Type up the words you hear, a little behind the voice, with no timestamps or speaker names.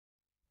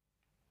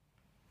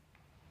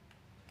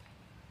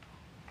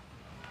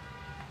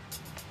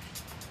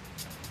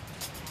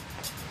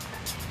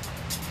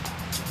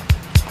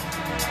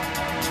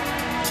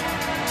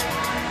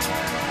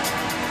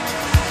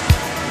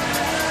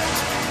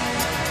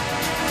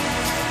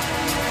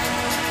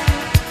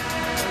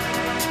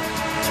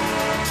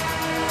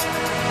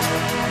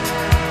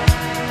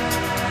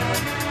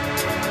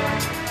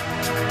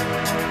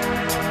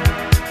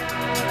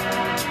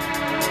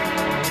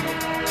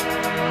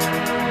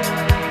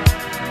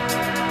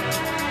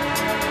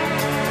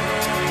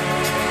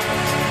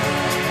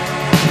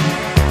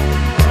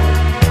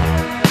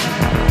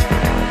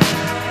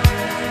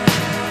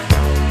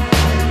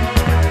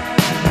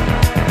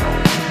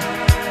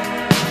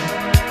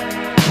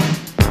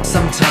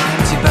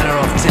Sometimes you're better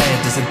off dead.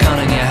 There's a gun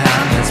in your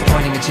hand and it's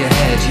pointing at your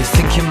head. You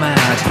think you're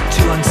mad,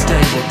 too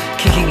unstable,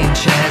 kicking in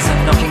chairs and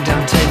knocking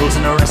down tables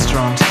in a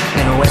restaurant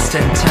in a West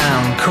End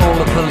town. Call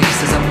the police,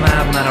 there's a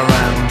madman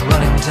around,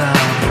 running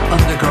down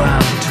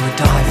underground to a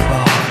dive